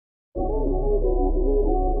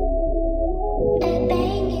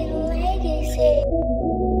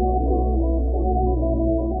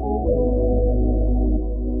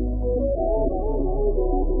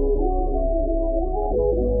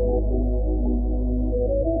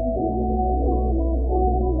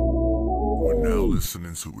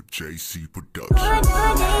listening to a JC production.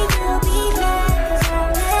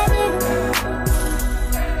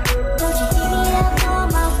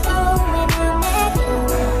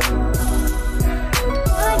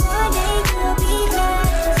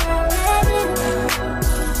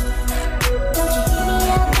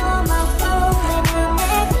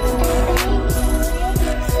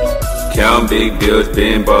 Count big bills,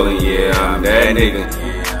 been ballin', yeah, I'm that nigga.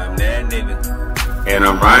 And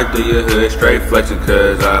I'm riding through your hood, straight flexin',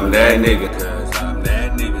 cause I'm that nigga.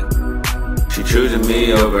 She choosing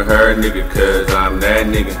me over her nigga, cause I'm that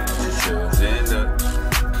nigga.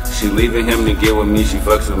 She leaving him to get with me, she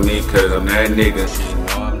fucks with me, cause I'm that nigga.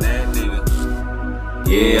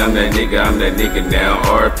 Yeah, I'm that nigga now.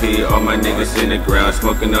 RP, all my niggas in the ground,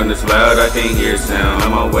 smoking on this loud, I can't hear sound.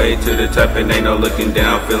 I'm on my way to the top and ain't no looking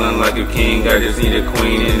down, feeling like a king, I just need a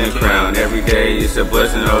queen in a crown. Every day it's a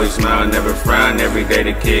blessing, always smile, never frown. Every day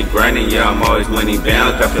the kid grinding, yeah, I'm always money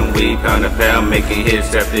bound. Cupping weed, pound a pound, making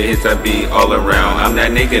hits after hits, I be all around. I'm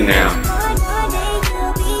that nigga now.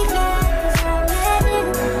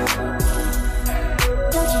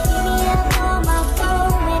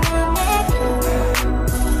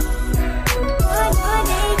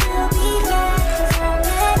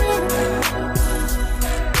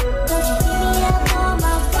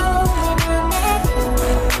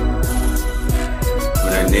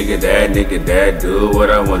 Nigga that, do what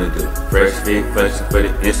I wanna do. Fresh fit, flexing for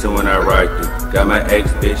the instant when I ride through. Got my ex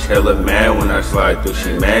bitch hella mad when I slide through.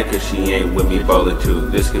 She mad cause she ain't with me ballin' too.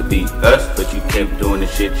 This could be us, but you kept doing the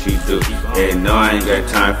shit you do. And no, I ain't got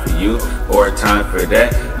time for you or time for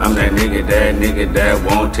that. I'm that nigga that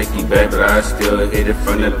won't take you back, but I still hit it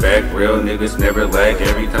from the back. Real niggas never lag.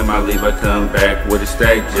 Every time I leave, I come back with a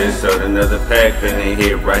stack. Just sold another pack, finna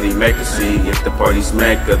hit Roddy Mac to see if the party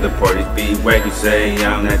smack. Other parties be whack. You say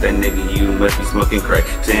I'm not that nigga, you must be smoking crack.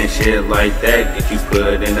 Saying shit like that, get you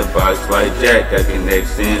put in a box like Jack. Got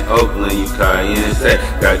connects in Oakland, you cayenne set.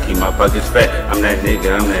 Gotta keep my pockets fat. I'm that nigga,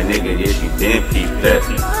 yeah, you didn't peep that.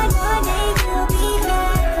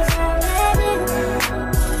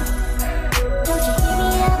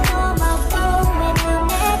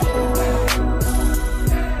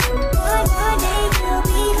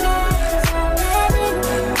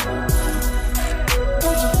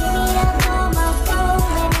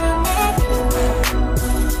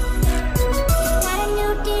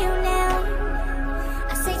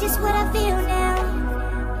 What I feel now,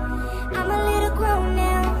 I'm a little grown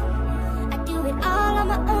now. I do it all on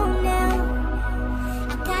my own now.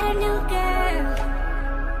 I got a new girl,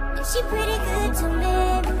 and she pretty good to me.